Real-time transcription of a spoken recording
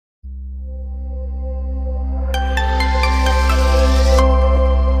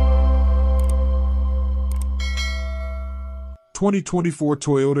2024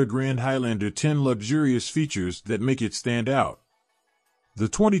 Toyota Grand Highlander 10 luxurious features that make it stand out. The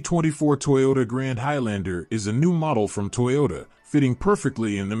 2024 Toyota Grand Highlander is a new model from Toyota, fitting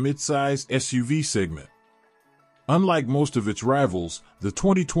perfectly in the mid-size SUV segment. Unlike most of its rivals, the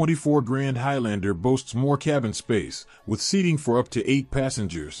 2024 Grand Highlander boasts more cabin space, with seating for up to 8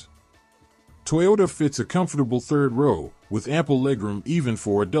 passengers. Toyota fits a comfortable third row, with ample legroom even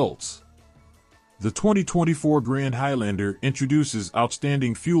for adults. The 2024 Grand Highlander introduces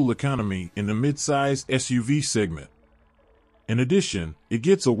outstanding fuel economy in the mid-size SUV segment. In addition, it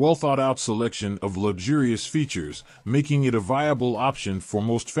gets a well-thought-out selection of luxurious features, making it a viable option for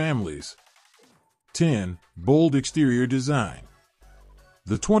most families. 10. Bold exterior design.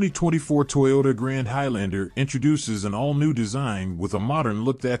 The 2024 Toyota Grand Highlander introduces an all-new design with a modern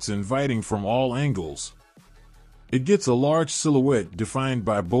look that's inviting from all angles. It gets a large silhouette defined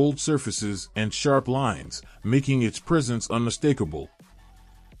by bold surfaces and sharp lines, making its presence unmistakable.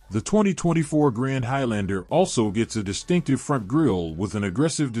 The 2024 Grand Highlander also gets a distinctive front grille with an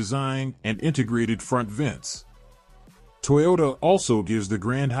aggressive design and integrated front vents. Toyota also gives the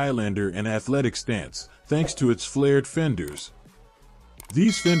Grand Highlander an athletic stance, thanks to its flared fenders.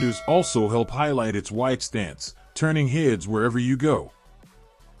 These fenders also help highlight its wide stance, turning heads wherever you go.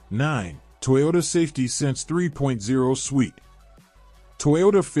 9. Toyota Safety Sense 3.0 Suite.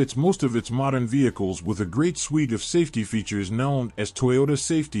 Toyota fits most of its modern vehicles with a great suite of safety features known as Toyota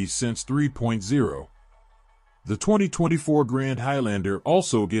Safety Sense 3.0. The 2024 Grand Highlander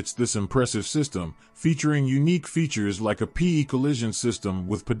also gets this impressive system, featuring unique features like a PE collision system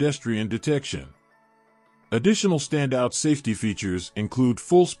with pedestrian detection. Additional standout safety features include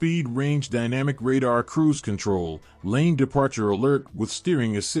full-speed range dynamic radar cruise control, lane departure alert with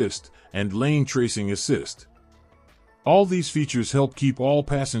steering assist, and lane tracing assist. All these features help keep all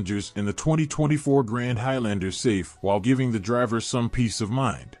passengers in the 2024 Grand Highlander safe while giving the driver some peace of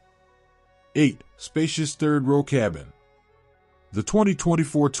mind. 8. Spacious third-row cabin. The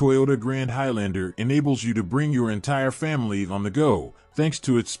 2024 Toyota Grand Highlander enables you to bring your entire family on the go, thanks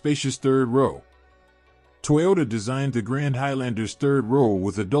to its spacious third row. Toyota designed the Grand Highlander's third row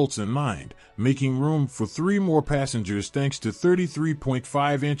with adults in mind, making room for 3 more passengers thanks to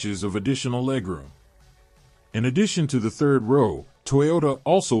 33.5 inches of additional legroom. In addition to the third row, Toyota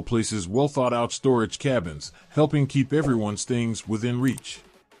also places well-thought-out storage cabins, helping keep everyone's things within reach.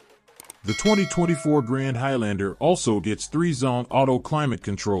 The 2024 Grand Highlander also gets 3-zone auto climate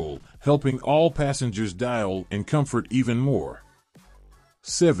control, helping all passengers dial in comfort even more.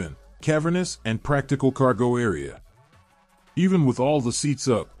 7. Cavernous and practical cargo area. Even with all the seats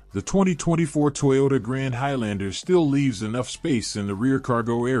up, the 2024 Toyota Grand Highlander still leaves enough space in the rear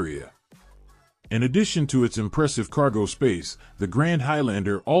cargo area. In addition to its impressive cargo space, the Grand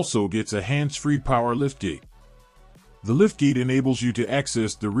Highlander also gets a hands-free power liftgate. The liftgate enables you to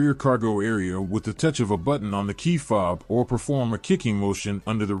access the rear cargo area with the touch of a button on the key fob or perform a kicking motion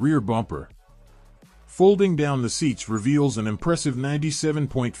under the rear bumper. Folding down the seats reveals an impressive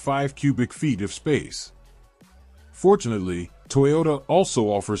 97.5 cubic feet of space. Fortunately, Toyota also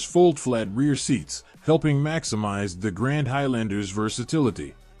offers fold-flat rear seats, helping maximize the Grand Highlander's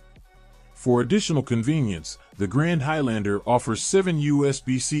versatility. For additional convenience, the Grand Highlander offers 7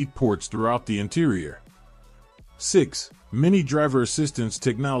 USB-C ports throughout the interior. 6. Mini driver assistance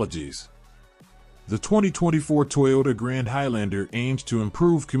technologies. The 2024 Toyota Grand Highlander aims to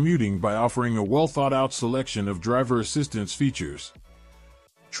improve commuting by offering a well-thought-out selection of driver assistance features.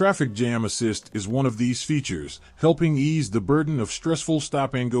 Traffic Jam Assist is one of these features, helping ease the burden of stressful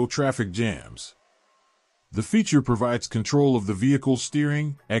stop-and-go traffic jams. The feature provides control of the vehicle's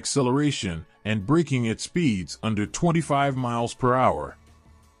steering, acceleration, and braking at speeds under 25 miles per hour.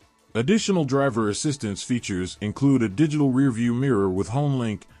 Additional driver assistance features include a digital rearview mirror with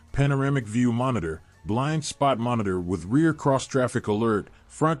HomeLink, panoramic view monitor, blind spot monitor with rear cross-traffic alert,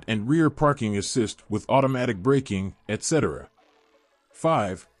 front and rear parking assist with automatic braking, etc.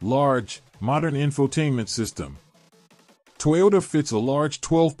 5. Large, modern infotainment system. Toyota fits a large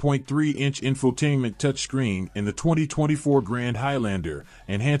 12.3-inch infotainment touchscreen in the 2024 Grand Highlander,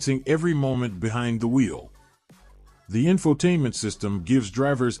 enhancing every moment behind the wheel. The infotainment system gives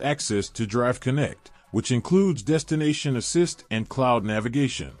drivers access to Drive Connect, which includes destination assist and cloud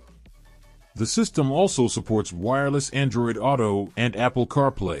navigation. The system also supports wireless Android Auto and Apple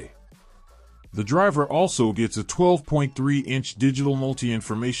CarPlay. The driver also gets a 12.3-inch digital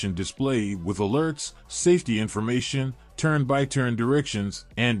multi-information display with alerts, safety information, turn-by-turn directions,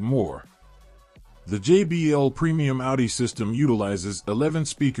 and more. The JBL Premium Audio system utilizes 11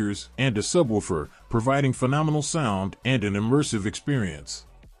 speakers and a subwoofer, providing phenomenal sound and an immersive experience.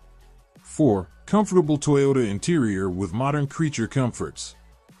 4. Comfortable Toyota interior with modern creature comforts.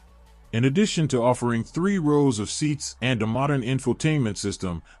 In addition to offering 3 rows of seats and a modern infotainment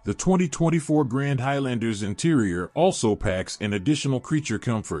system, the 2024 Grand Highlander's interior also packs in additional creature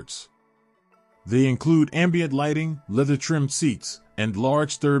comforts. They include ambient lighting, leather-trimmed seats, and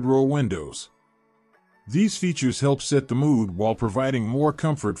large third-row windows. These features help set the mood while providing more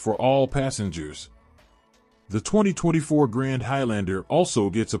comfort for all passengers. The 2024 Grand Highlander also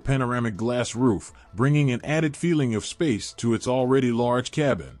gets a panoramic glass roof, bringing an added feeling of space to its already large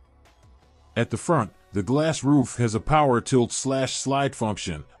cabin. At the front, the glass roof has a power tilt/slide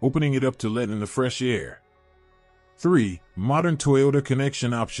function, opening it up to let in the fresh air. 3. Modern Toyota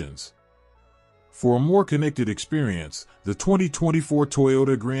connection options. For a more connected experience, the 2024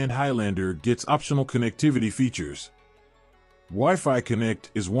 Toyota Grand Highlander gets optional connectivity features. Wi-Fi Connect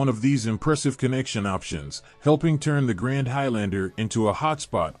is one of these impressive connection options, helping turn the Grand Highlander into a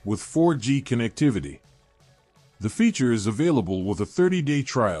hotspot with 4G connectivity. The feature is available with a 30-day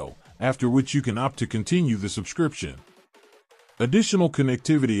trial, after which you can opt to continue the subscription. Additional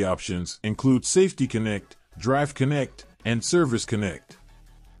connectivity options include Safety Connect, Drive Connect, and Service Connect.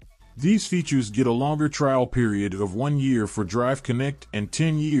 These features get a longer trial period of 1 year for Drive Connect and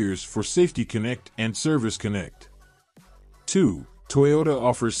 10 years for Safety Connect and Service Connect. 2. Toyota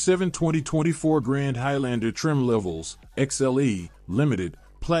offers 7 2024 Grand Highlander trim levels: XLE, Limited,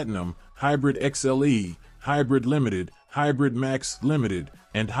 Platinum, Hybrid XLE, Hybrid Limited, Hybrid Max Limited,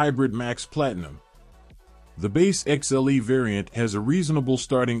 and Hybrid Max Platinum. The base XLE variant has a reasonable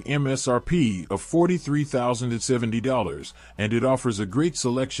starting MSRP of $43,070, and it offers a great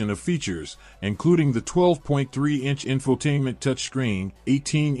selection of features, including the 12.3-inch infotainment touchscreen,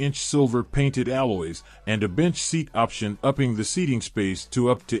 18-inch silver painted alloys, and a bench seat option, upping the seating space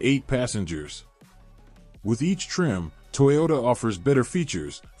to up to 8 passengers. With each trim, Toyota offers better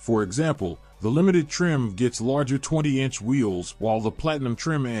features. For example, the Limited trim gets larger 20-inch wheels, while the Platinum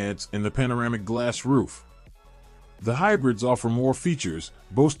trim adds in the panoramic glass roof. The hybrids offer more features,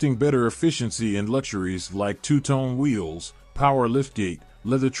 boasting better efficiency and luxuries like 2-tone wheels, power liftgate,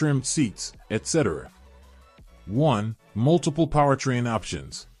 leather-trimmed seats, etc. 1. Multiple powertrain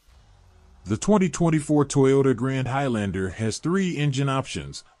options. The 2024 Toyota Grand Highlander has 3 engine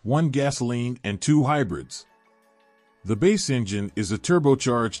options, 1 gasoline and 2 hybrids. The base engine is a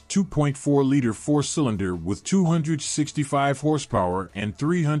turbocharged 2.4-liter 4-cylinder with 265 horsepower and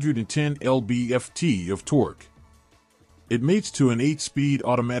 310 lb-ft of torque. It mates to an 8-speed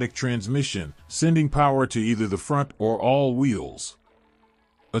automatic transmission, sending power to either the front or all wheels.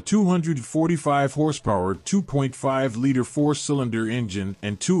 A 245 horsepower 2.5-liter 4-cylinder engine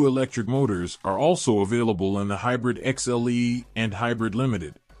and 2 electric motors are also available in the Hybrid XLE and Hybrid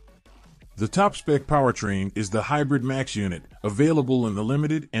Limited. The top-spec powertrain is the Hybrid Max unit, available in the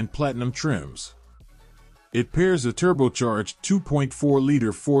Limited and Platinum trims. It pairs a turbocharged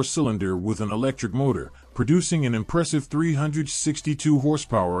 2.4-liter 4-cylinder with an electric motor, producing an impressive 362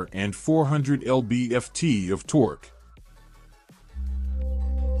 horsepower and 400 lb-ft of torque.